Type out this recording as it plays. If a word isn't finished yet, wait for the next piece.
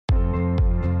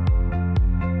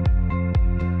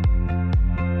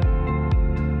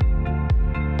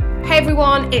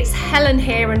everyone, it's Helen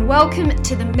here and welcome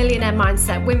to the Millionaire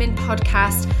Mindset Women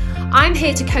podcast. I'm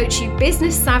here to coach you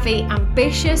business savvy,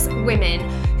 ambitious women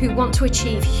who want to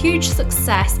achieve huge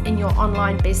success in your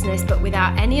online business, but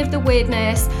without any of the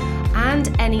weirdness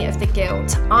and any of the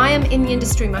guilt. I am in the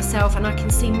industry myself and I can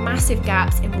see massive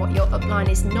gaps in what your upline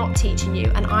is not teaching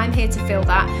you, and I'm here to fill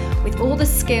that with all the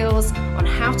skills on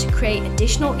how to create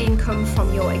additional income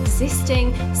from your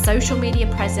existing social media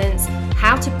presence,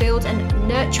 how to build and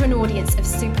nurture an audience of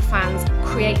super fans,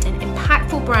 create an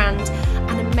impactful brand,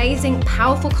 and amazing,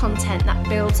 powerful content that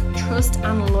builds trust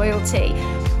and loyalty.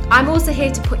 I'm also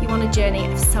here to put you on a journey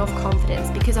of self-confidence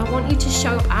because I want you to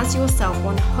show up as yourself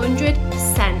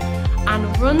 100%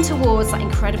 and run towards that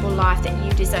incredible life that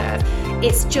you deserve.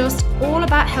 It's just all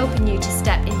about helping you to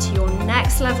step into your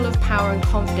next level of power and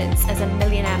confidence as a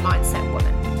millionaire mindset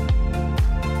woman.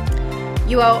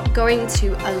 You are going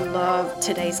to love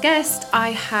today's guest.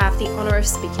 I have the honor of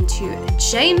speaking to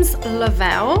James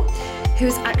Lavelle,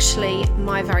 who's actually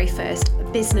my very first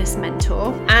business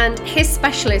mentor, and his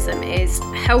specialism is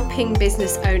helping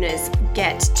business owners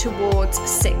get towards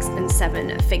 6 and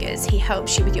 7 figures. He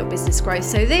helps you with your business growth.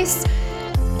 So this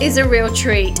is a real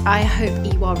treat. I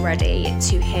hope you are ready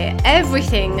to hear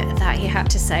everything that he had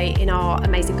to say in our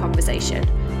amazing conversation.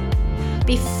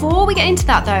 Before we get into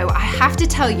that though, I have to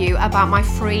tell you about my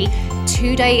free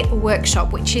 2-day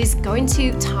workshop, which is going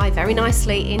to tie very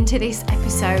nicely into this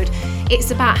episode.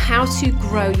 It's about how to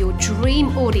grow your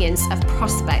dream audience of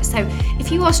prospects. So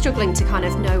if you are struggling to kind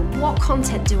of know what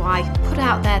content do I put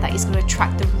out there that is going to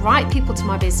attract the right people to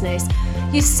my business,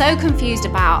 you're so confused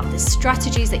about the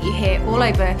strategies that you hear all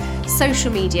over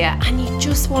social media, and you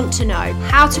just want to know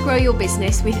how to grow your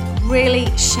business with really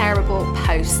shareable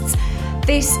posts,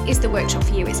 this is the workshop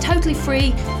for you. It's totally free.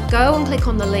 Go and click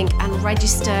on the link and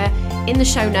register in the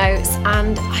show notes.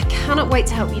 And I cannot wait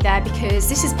to help you there because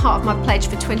this is part of my pledge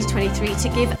for 2023 to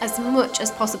give as much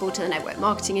as possible to the network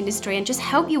marketing industry and just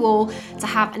help you all to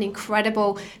have an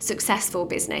incredible, successful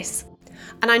business.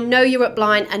 And I know you're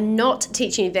upline and not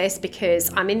teaching you this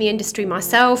because I'm in the industry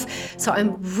myself. So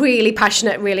I'm really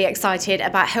passionate, really excited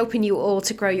about helping you all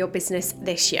to grow your business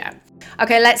this year.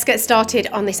 Okay, let's get started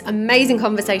on this amazing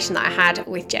conversation that I had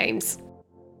with James.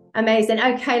 Amazing.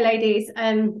 Okay, ladies,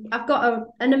 I've got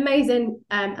an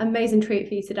amazing treat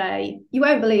for you today. You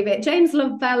won't believe it. James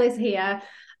Lavelle is here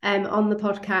on the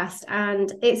podcast,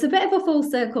 and it's a bit of a full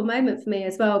circle moment for me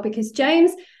as well because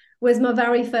James was my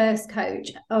very first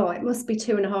coach. Oh, it must be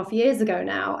 2.5 years ago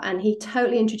now. And he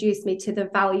totally introduced me to the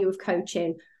value of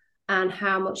coaching and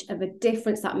how much of a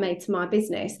difference that made to my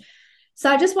business. So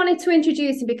I just wanted to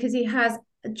introduce him because he has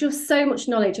just so much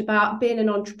knowledge about being an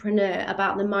entrepreneur,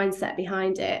 about the mindset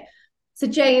behind it. So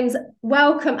James,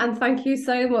 welcome and thank you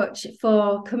so much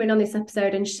for coming on this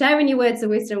episode and sharing your words of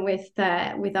wisdom with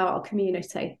our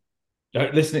community.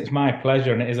 Listen, it's my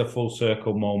pleasure, and it is a full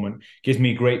circle moment. It gives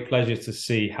me great pleasure to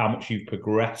see how much you've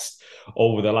progressed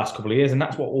over the last couple of years, and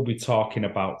that's what we'll be talking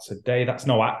about today. That's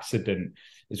no accident.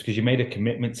 It's because you made a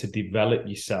commitment to develop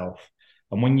yourself.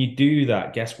 And when you do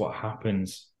that, guess what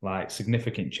happens? Like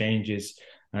significant changes.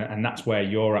 And that's where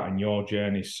you're at in your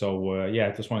journey. So,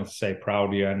 I just wanted to say proud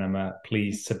of you. And I'm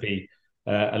pleased to be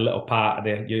a little part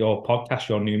of your podcast,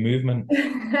 your new movement.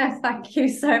 Thank you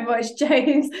so much,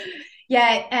 James.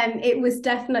 Yeah, it was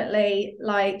definitely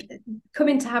like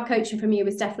coming to have coaching from you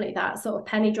was definitely that sort of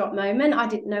penny drop moment. I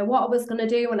didn't know what I was going to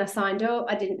do when I signed up.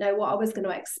 I didn't know what I was going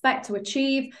to expect to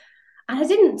achieve.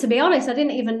 And to be honest, I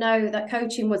didn't even know that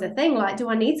coaching was a thing. Like, do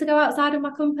I need to go outside of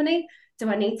my company? Do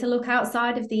I need to look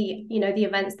outside of the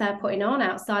events they're putting on,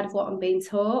 outside of what I'm being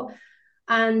taught?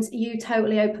 And you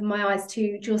totally opened my eyes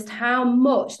to just how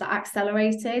much that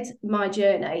accelerated my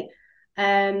journey.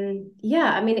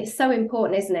 It's so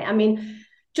important, isn't it?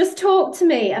 Just talk to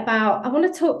me about, I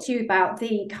want to talk to you about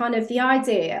the kind of the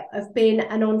idea of being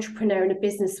an entrepreneur and a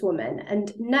businesswoman,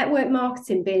 and network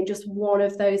marketing being just one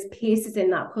of those pieces in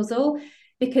that puzzle,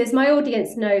 because my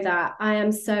audience know that I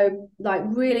am so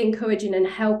really encouraging and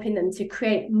helping them to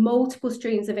create multiple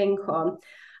streams of income.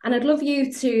 And I'd love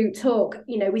you to talk,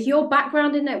 with your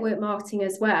background in network marketing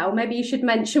as well, maybe you should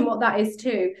mention what that is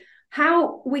too,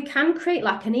 how we can create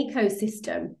like an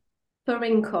ecosystem for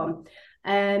income.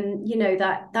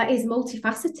 That is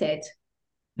multifaceted.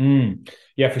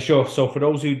 Yeah, for sure. So for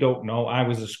those who don't know, I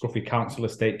was a scruffy council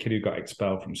estate kid who got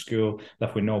expelled from school,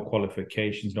 left with no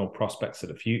qualifications, no prospects of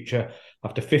the future.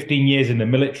 After 15 years in the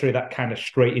military, that kind of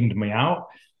straightened me out.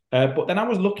 But then I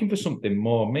was looking for something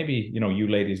more. Maybe, you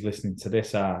ladies listening to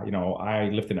this I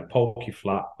lived in a pokey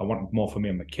flat. I wanted more for me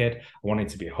and my kid. I wanted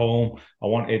to be home. I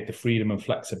wanted the freedom and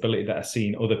flexibility that I've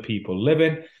seen other people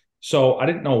living. So I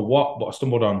didn't know what, but I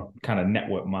stumbled on kind of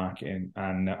network marketing,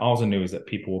 and all I knew is that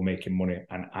people were making money,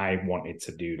 and I wanted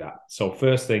to do that. So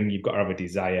first thing, you've got to have a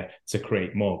desire to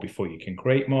create more before you can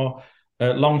create more.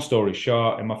 Long story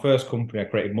short, in my first company, I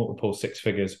created multiple six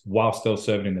figures while still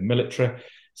serving in the military.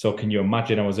 So can you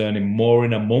imagine I was earning more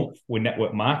in a month with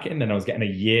network marketing than I was getting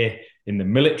a year in the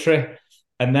military?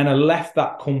 And then I left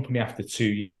that company after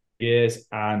 2 years.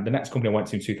 And the next company I went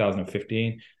to in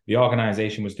 2015, the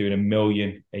organization was doing $1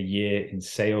 million a year in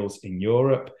sales in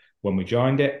Europe when we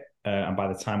joined it. And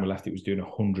by the time we left, it was doing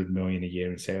 100 million a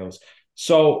year in sales.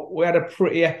 So we had a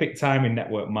pretty epic time in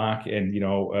network marketing,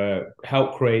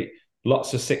 helped create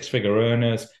lots of six-figure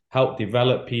earners, helped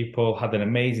develop people, had an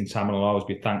amazing time, and I'll always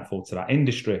be thankful to that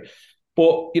industry.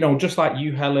 But, just like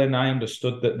you, Helen, I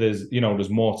understood that there's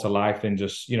more to life than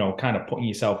just, kind of putting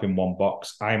yourself in one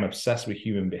box. I'm obsessed with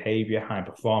human behavior, high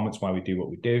performance, why we do what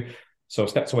we do. So I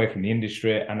stepped away from the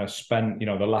industry, and I spent, the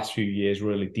last few years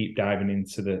really deep diving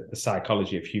into the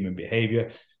psychology of human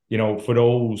behavior. For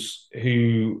those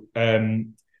who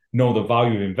know the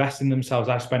value of investing in themselves,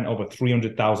 I spent over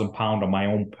 £300,000 on my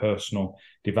own personal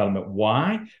development.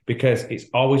 Why? Because it's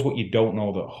always what you don't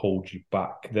know that holds you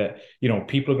back. That,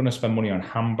 people are going to spend money on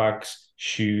handbags,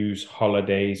 shoes,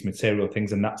 holidays, material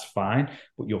things, and that's fine.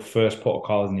 But your first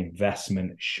protocol as an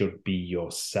investment should be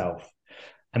yourself.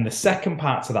 And the second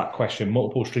part to that question,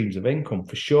 multiple streams of income,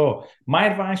 for sure. My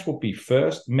advice would be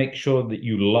first, make sure that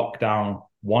you lock down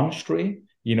one stream,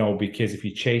 because if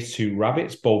you chase two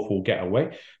rabbits, both will get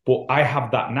away. But I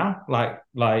have that now, like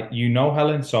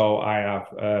Helen. So I have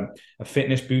a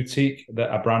fitness boutique,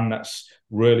 a brand that's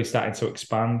really starting to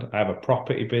expand. I have a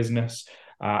property business.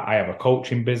 I have a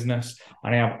coaching business,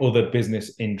 and I have other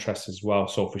business interests as well.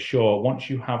 So for sure, once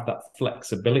you have that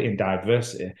flexibility and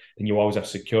diversity, then you always have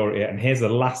security. And here's the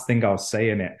last thing I'll say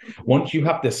in it. Once you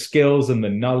have the skills and the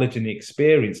knowledge and the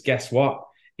experience, guess what?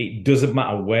 It doesn't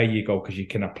matter where you go, because you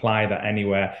can apply that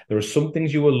anywhere. There are some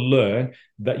things you will learn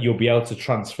that you'll be able to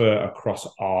transfer across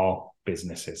all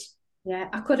businesses. Yeah,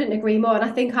 I couldn't agree more. And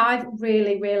I think I've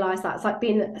really realized that it's like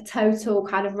been a total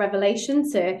kind of revelation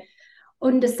to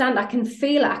understand. I can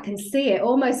feel it, I can see it,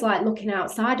 almost like looking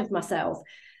outside of myself,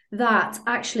 that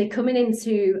actually coming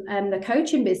into the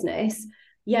coaching business,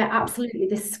 yeah, absolutely,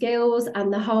 the skills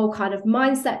and the whole kind of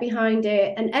mindset behind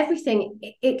it and everything,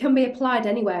 it can be applied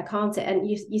anywhere, can't it? And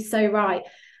you're so right.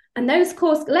 And let's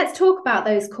talk about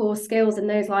those core skills and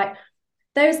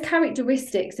those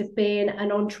characteristics of being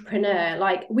an entrepreneur.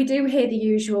 Like, we do hear the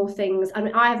usual things. I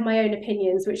mean, I have my own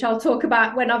opinions, which I'll talk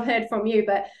about when I've heard from you,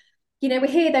 but we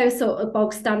hear those sort of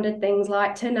bog standard things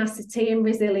like tenacity and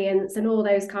resilience and all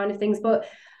those kind of things. But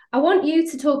I want you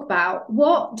to talk about,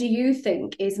 what do you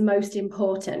think is most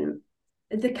important?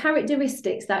 The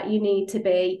characteristics that you need to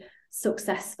be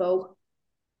successful.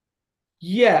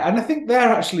 Yeah, and I think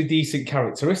they're actually decent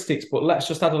characteristics, but let's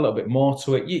just add a little bit more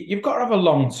to it. You've got to have a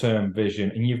long-term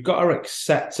vision, and you've got to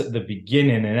accept at the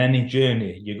beginning in any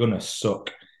journey, you're going to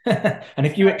suck. And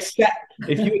if you accept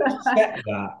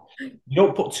that, you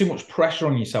don't put too much pressure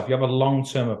on yourself. You have a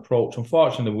long-term approach.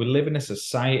 Unfortunately, we live in a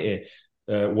society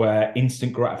where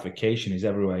instant gratification is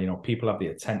everywhere. People have the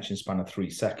attention span of 3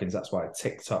 seconds. That's why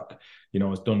TikTok,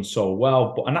 has done so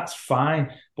well. And that's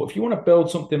fine. But if you want to build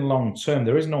something long-term,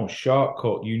 there is no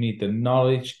shortcut. You need the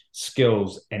knowledge,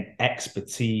 skills, and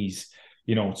expertise,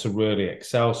 to really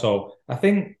excel. So I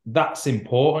think that's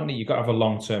important, that you've got to have a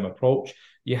long-term approach.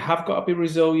 You have got to be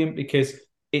resilient, because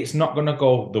it's not going to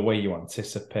go the way you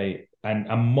anticipate. And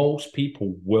most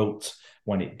people wilt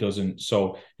when it doesn't.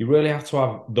 So you really have to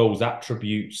have those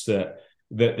attributes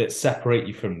that separate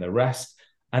you from the rest.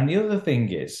 And the other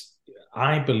thing is,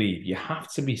 I believe you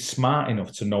have to be smart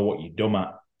enough to know what you're dumb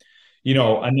at,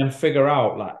 and then figure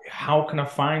out, like, how can I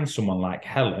find someone like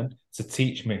Helen to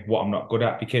teach me what I'm not good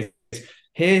at? Because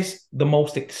here's the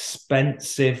most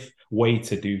expensive way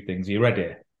to do things. Are you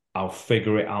ready? I'll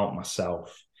figure it out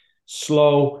myself.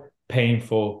 Slow,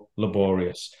 painful,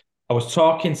 laborious. I was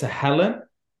talking to Helen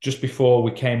just before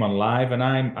we came on live, and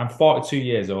I'm 42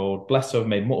 years old. Bless her, I've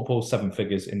made multiple seven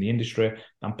figures in the industry.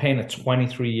 I'm paying a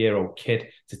 23-year-old kid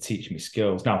to teach me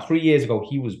skills. Now, 3 years ago,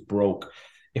 he was broke.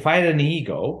 If I had an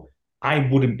ego, I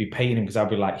wouldn't be paying him, because I'd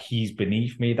be like, he's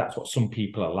beneath me. That's what some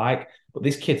people are like. But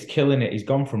this kid's killing it. He's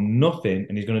gone from nothing,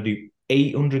 and he's going to do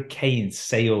 800K in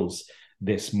sales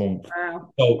this month.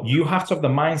 Wow. So you have to have the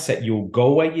mindset, you'll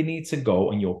go where you need to go,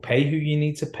 and you'll pay who you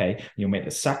need to pay, and you'll make the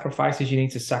sacrifices you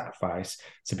need to sacrifice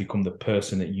to become the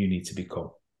person that you need to become.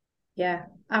 Yeah,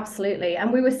 absolutely.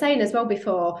 And we were saying as well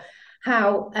before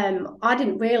how I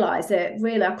didn't realize that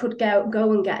really I could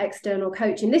go and get external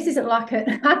coaching. This isn't like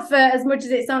an advert as much as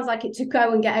it sounds like it, to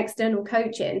go and get external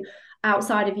coaching.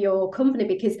 outside of your company,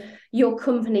 because your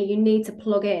company, you need to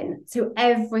plug in to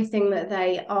everything that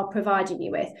they are providing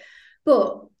you with.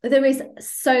 But there is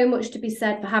so much to be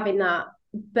said for having that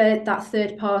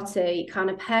third party kind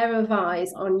of pair of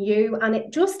eyes on you, and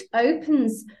it just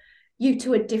opens you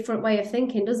to a different way of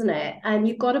thinking, doesn't it? And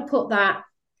you've got to put that,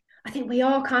 I think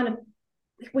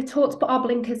we're taught to put our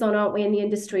blinkers on, aren't we, in the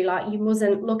industry? Like, you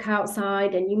mustn't look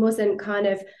outside, and you mustn't kind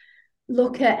of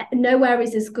look at, nowhere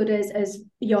is as good as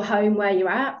your home where you're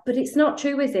at. But it's not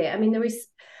true, is it? I mean, there is,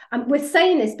 we're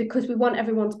saying this because we want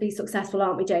everyone to be successful,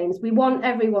 aren't we, James? We want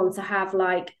everyone to have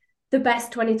like the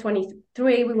best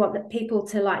 2023. We want people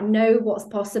to like know what's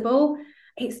possible.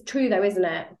 It's true though, isn't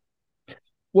it?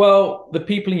 Well, the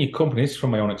people in your companies,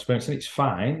 from my own experience, and it's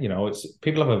fine, it's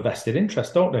people have a vested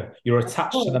interest, don't they? You're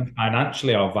attached to them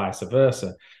financially or vice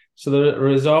versa. So there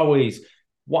is always,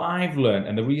 what I've learned,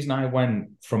 and the reason I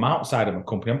went from outside of my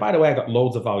company, and by the way, I got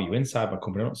loads of value inside my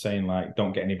company. I'm not saying like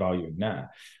don't get any value in there.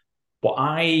 But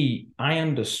I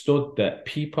understood that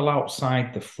people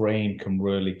outside the frame can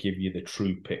really give you the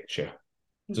true picture.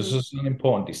 So there's an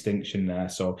important distinction there.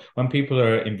 So when people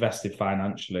are invested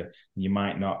financially, you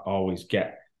might not always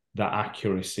get that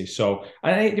accuracy. So,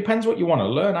 and it depends what you want to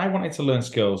learn. I wanted to learn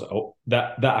skills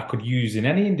that I could use in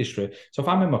any industry. So if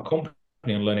I'm in my company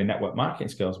and learning network marketing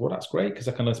skills, well, that's great, because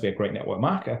I can learn to be a great network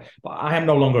marketer. But I am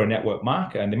no longer a network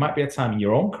marketer, and there might be a time in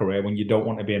your own career when you don't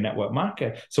want to be a network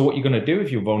marketer. So what you're going to do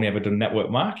if you've only ever done network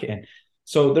marketing?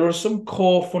 So there are some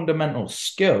core fundamental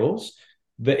skills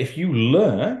that if you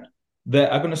learn,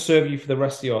 that are going to serve you for the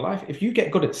rest of your life. If you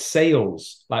get good at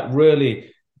sales, like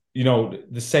really,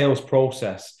 the sales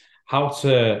process, how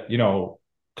to,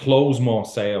 close more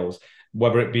sales,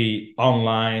 whether it be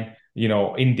online,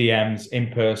 in DMs, in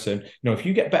person, if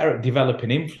you get better at developing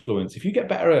influence, if you get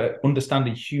better at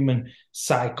understanding human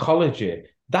psychology,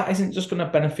 that isn't just going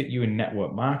to benefit you in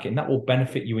network marketing, that will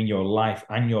benefit you in your life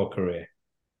and your career.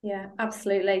 Yeah,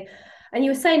 absolutely. And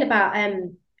you were saying about,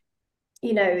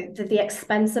 the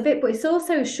expense of it, but it's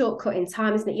also a shortcut in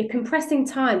time, isn't it? You're compressing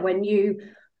time when you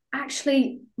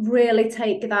actually really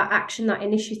take that action, that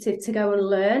initiative to go and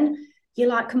learn. You're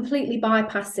like completely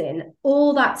bypassing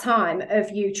all that time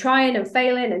of you trying and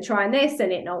failing and trying this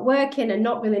and it not working and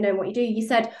not really knowing what you do. You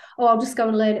said, oh, I'll just go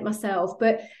and learn it myself.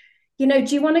 But, do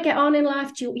you want to get on in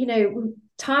life?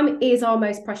 Time is our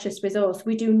most precious resource.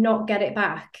 We do not get it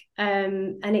back.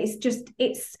 And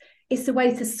it's a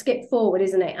way to skip forward,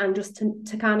 isn't it? And just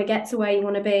to kind of get to where you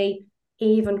want to be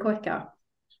even quicker.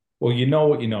 Well, you know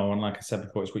what you know. And like I said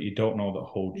before, it's what you don't know that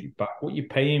holds you back. What you're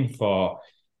paying for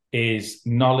is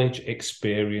knowledge,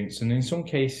 experience, and in some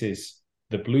cases,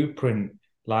 the blueprint.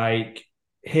 Like,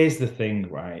 here's the thing,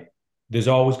 right? There's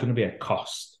always going to be a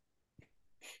cost.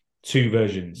 Two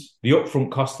versions. The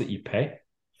upfront cost that you pay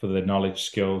for the knowledge,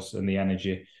 skills, and the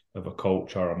energy of a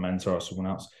coach or a mentor or someone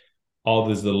else. Or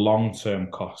there's the long-term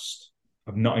cost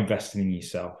of not investing in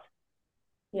yourself.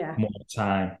 Yeah. More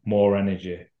time, more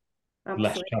energy, Absolutely.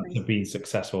 Less chance of being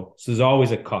successful. So there's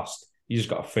always a cost. You just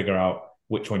got to figure out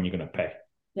which one you're going to pay.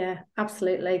 Yeah,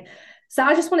 absolutely. So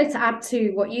I just wanted to add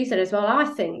to what you said as well. I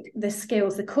think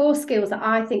the core skills that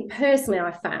I think personally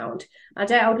I found,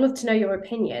 I would love to know your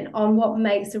opinion on what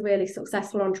makes a really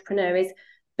successful entrepreneur, is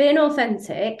being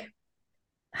authentic,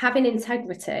 having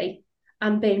integrity,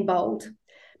 and being bold.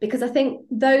 Because I think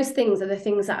those things are the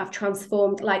things that have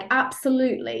transformed,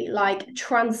 absolutely,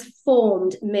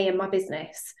 transformed me and my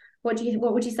business. What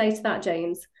would you say to that,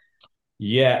 James?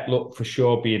 Yeah, look, for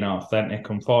sure, being authentic.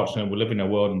 Unfortunately, we live in a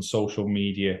world and social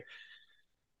media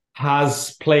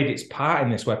has played its part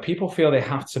in this, where people feel they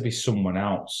have to be someone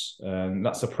else. And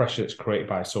that's the pressure that's created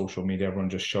by social media. Everyone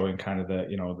just showing kind of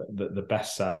the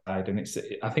best side. And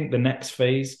I think the next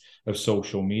phase of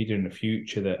social media in the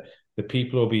future, that the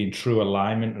people who will be in true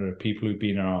alignment are the people who've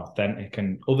been authentic,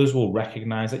 and others will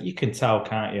recognize that. You can tell,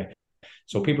 can't you?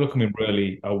 So people are becoming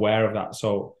really aware of that.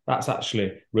 So that's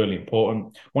actually really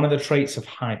important. One of the traits of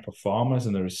high performers,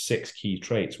 and there are 6 key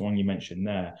traits. One you mentioned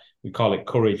there, we call it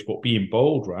courage, but being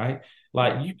bold, right?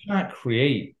 Like, you can't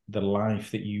create the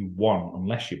life that you want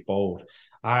unless you're bold.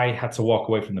 I had to walk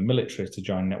away from the military to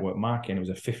join network marketing. It was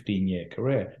a 15-year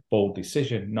career. Bold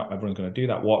decision. Not everyone's going to do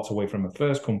that. Walked away from a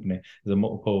first company as a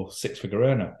multiple 6-figure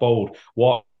earner. Bold.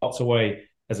 Walked away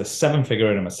as a 7-figure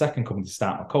earner, my second company, to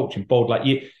start my coaching. Bold. Like,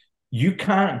 you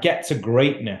can't get to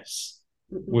greatness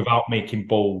without making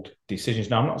bold decisions.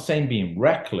 Now, I'm not saying being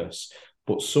reckless,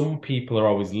 but some people are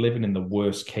always living in the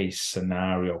worst case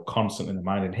scenario, constantly in the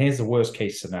mind. And here's the worst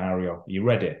case scenario. Are you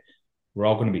ready? We're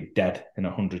all going to be dead in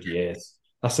 100 years.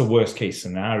 That's the worst case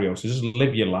scenario. So just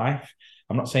live your life.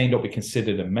 I'm not saying don't be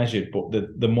considered and measured, but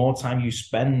the more time you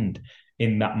spend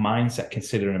in that mindset,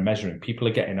 considering and measuring. People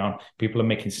are getting on, people are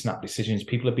making snap decisions,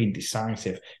 people are being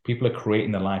decisive, people are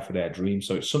creating the life of their dreams.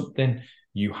 So it's something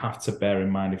you have to bear in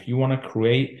mind. If you want to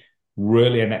create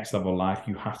really a next level life,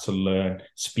 you have to learn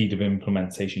speed of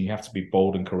implementation. You have to be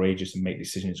bold and courageous and make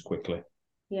decisions quickly.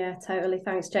 Yeah, totally.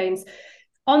 Thanks, James.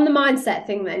 On the mindset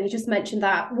thing, then, you just mentioned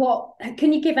that. What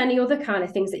can you give any other kind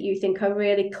of things that you think are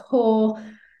really core,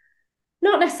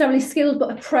 not necessarily skills,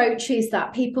 but approaches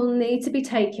that people need to be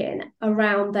taking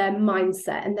around their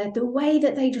mindset and the way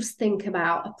that they just think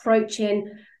about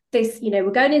approaching this?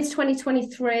 We're going into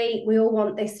 2023. We all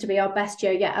want this to be our best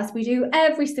year yet, as we do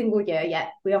every single year. Yet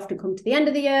we often come to the end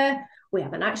of the year, we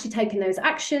haven't actually taken those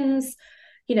actions.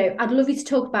 I'd love you to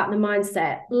talk about the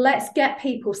mindset. Let's get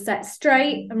people set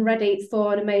straight and ready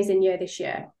for an amazing year this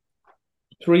year.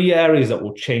 3 areas that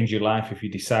will change your life if you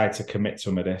decide to commit to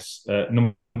some of this.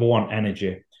 Number one,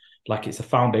 energy. Like, it's the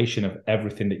foundation of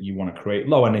everything that you want to create.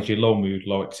 Low energy, low mood,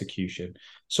 low execution.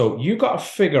 So you got to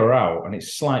figure out, and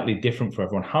it's slightly different for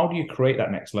everyone, how do you create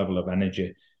that next level of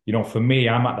energy? For me,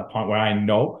 I'm at the point where I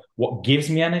know what gives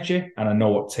me energy and I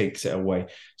know what takes it away.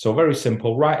 So very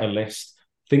simple, write a list.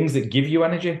 Things that give you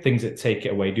energy, things that take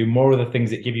it away. Do more of the things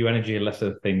that give you energy, less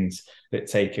of the things that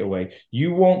take it away.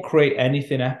 You won't create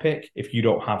anything epic if you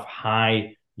don't have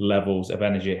high levels of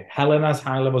energy. Helen has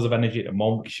high levels of energy at the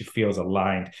moment because she feels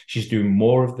aligned. She's doing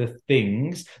more of the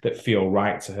things that feel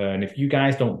right to her. And if you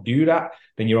guys don't do that,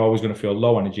 then you're always going to feel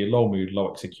low energy, low mood,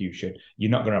 low execution.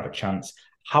 You're not going to have a chance.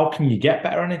 How can you get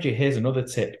better energy? Here's another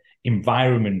tip.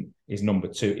 Environment is number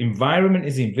 2. Environment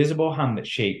is the invisible hand that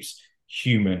shapes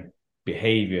human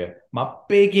behavior. My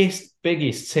biggest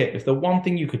tip, if the one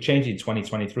thing you could change in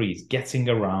 2023, is getting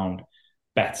around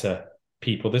better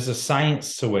people. There's a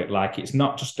science to it. Like, it's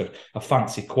not just a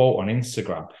fancy quote on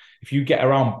Instagram. If you get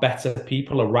around better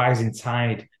people, a rising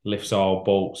tide lifts all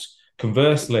boats.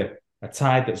 Conversely, a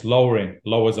tide that's lowering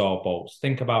lowers all boats.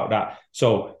 Think about that.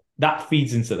 So that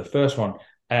feeds into the first one.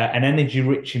 An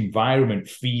energy-rich environment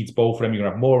feeds both of them. You're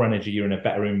going to have more energy, you're in a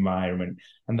better environment.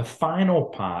 And the final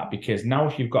part, because now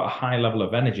if you've got a high level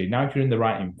of energy, now if you're in the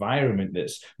right environment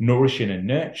that's nourishing and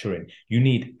nurturing, you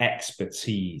need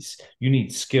expertise, you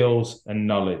need skills and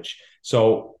knowledge.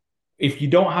 So if you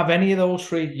don't have any of those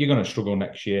 3, you're going to struggle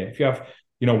next year. If you have,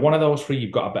 one of those 3,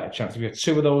 you've got a better chance. If you have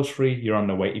 2 of those 3, you're on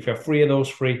the way. If you have 3 of those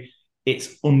 3,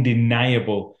 it's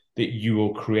undeniable that you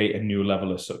will create a new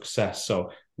level of success.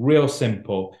 So real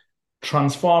simple,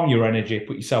 transform your energy,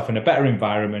 put yourself in a better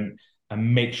environment,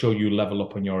 and make sure you level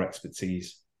up on your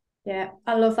expertise. Yeah,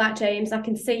 I love that, James. I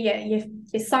can see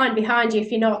your sign behind you.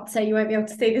 If you're not, so you won't be able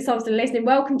to see this, obviously listening.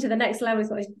 Welcome to the next level. He's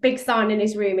got this big sign in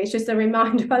his room. It's just a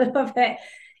reminder. I love it.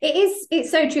 It's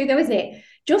so true though, isn't it?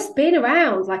 Just being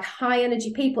around like high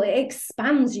energy people, it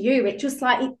expands you. It just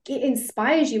like it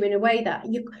inspires you in a way that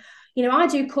I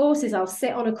do courses. I'll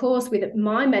sit on a course with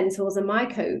my mentors and my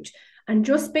coach, and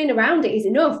just being around it is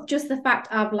enough. Just the fact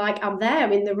I'm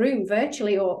there in the room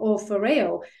virtually or for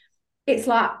real. It's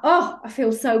like, oh, I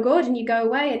feel so good. And you go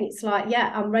away and it's like,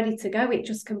 yeah, I'm ready to go. It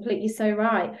just completely so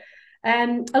right.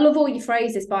 I love all your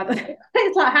phrases, by the way.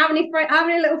 It's like, how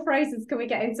many little phrases can we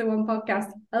get into one podcast?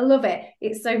 I love it.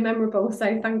 It's so memorable.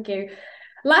 So thank you.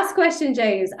 Last question,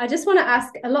 James. I just want to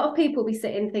ask, a lot of people be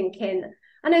sitting thinking,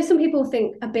 I know some people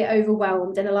think a bit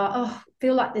overwhelmed and are like, oh, I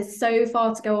feel like there's so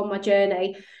far to go on my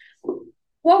journey.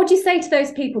 What would you say to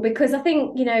those people? Because I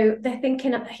think, they're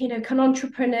thinking, can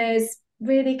entrepreneurs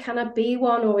really, can I be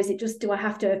one? Or is it just, do I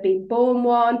have to have been born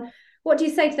one? What do you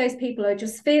say to those people who are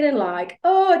just feeling like,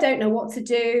 oh, I don't know what to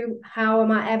do. How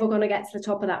am I ever going to get to the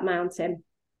top of that mountain?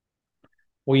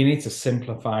 Well, you need to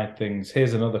simplify things.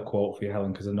 Here's another quote for you,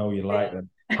 Helen, because I know you like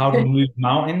them. How do you move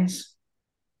mountains?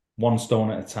 One stone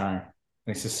at a time.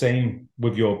 And it's the same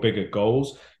with your bigger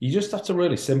goals. You just have to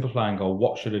really simplify and go,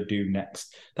 what should I do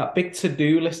next? That big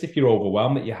to-do list, if you're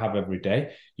overwhelmed, that you have every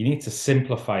day, you need to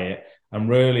simplify it and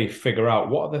really figure out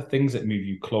what are the things that move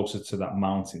you closer to that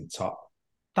mountain top.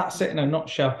 That's it in a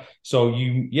nutshell. So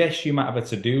you might have a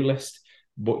to-do list,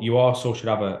 but you also should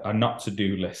have a not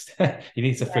to-do list. You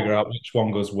need to figure out which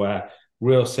one goes where.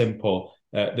 Real simple.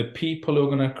 The people who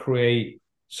are going to create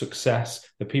success,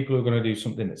 the people who are going to do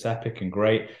something that's epic and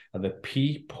great, are the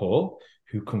people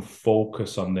who can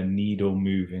focus on the needle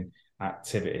moving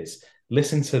activities.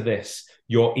 Listen to this.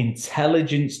 Your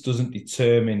intelligence doesn't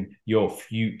determine your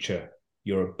future.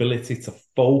 Your ability to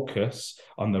focus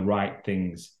on the right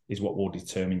things is what will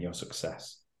determine your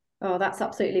success. Oh, that's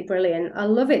absolutely brilliant. I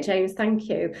love it, James. Thank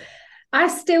you. I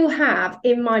still have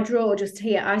in my drawer just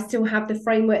here, I still have the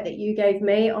framework that you gave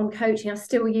me on coaching. I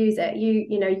still use it.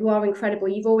 You are incredible.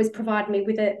 You've always provided me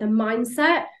with the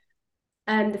mindset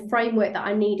and the framework that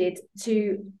I needed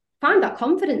to find that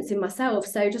confidence in myself.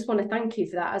 So just want to thank you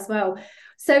for that as well.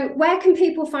 So where can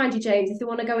people find you, James, if they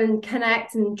want to go and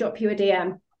connect and drop you a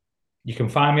DM? You can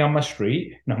find me on my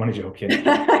street. No, I'm only joking.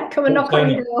 Come and knock on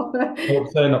the door.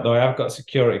 Don't turn up though. I've got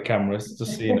security cameras,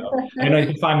 just so you know. I know you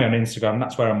can find me on Instagram.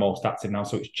 That's where I'm most active now.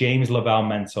 So it's James Lavelle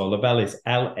Mentor. Lavelle is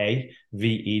Lavelle,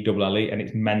 and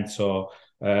it's Mentor.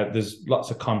 There's lots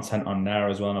of content on there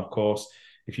as well. And of course,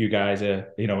 if you guys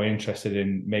are, interested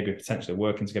in maybe potentially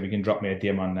working together, you can drop me a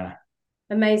DM on there.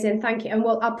 Amazing, thank you. And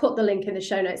I'll put the link in the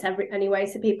show notes anyway,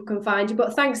 so people can find you.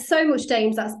 But thanks so much,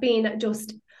 James. That's been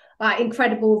just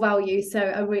incredible value. So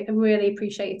I really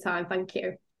appreciate your time. Thank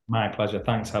you. My pleasure.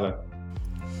 Thanks, Helen.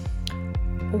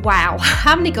 Wow,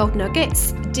 how many gold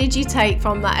nuggets did you take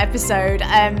from that episode?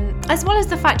 As well as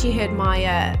the fact you heard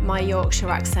my Yorkshire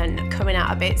accent coming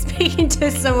out a bit, speaking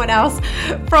to someone else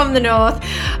from the north.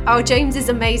 Oh, James is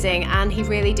amazing, and he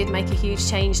really did make a huge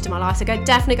change to my life. So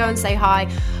definitely go and say hi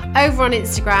over on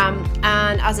Instagram.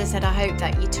 And as I said, I hope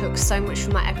that you took so much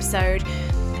from that episode.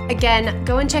 Again,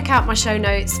 go and check out my show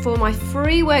notes for my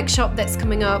free workshop that's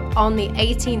coming up on the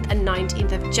 18th and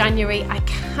 19th of January. I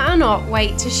cannot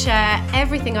wait to share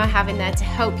everything I have in there to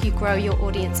help you grow your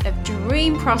audience of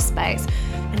dream prospects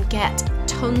and get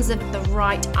tons of the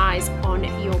right eyes on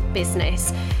your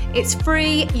business. It's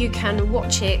free. You can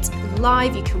watch it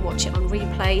live. You can watch it on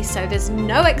replay. So there's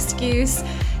no excuse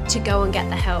to go and get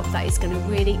the help that is going to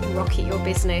really rocket your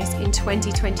business in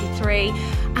 2023.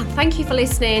 And thank you for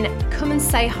listening. Come and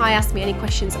say hi, ask me any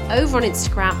questions over on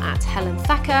Instagram at Helen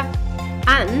Thacker.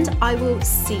 And I will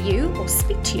see you or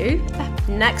speak to you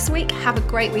next week. Have a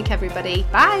great week, everybody.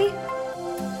 Bye.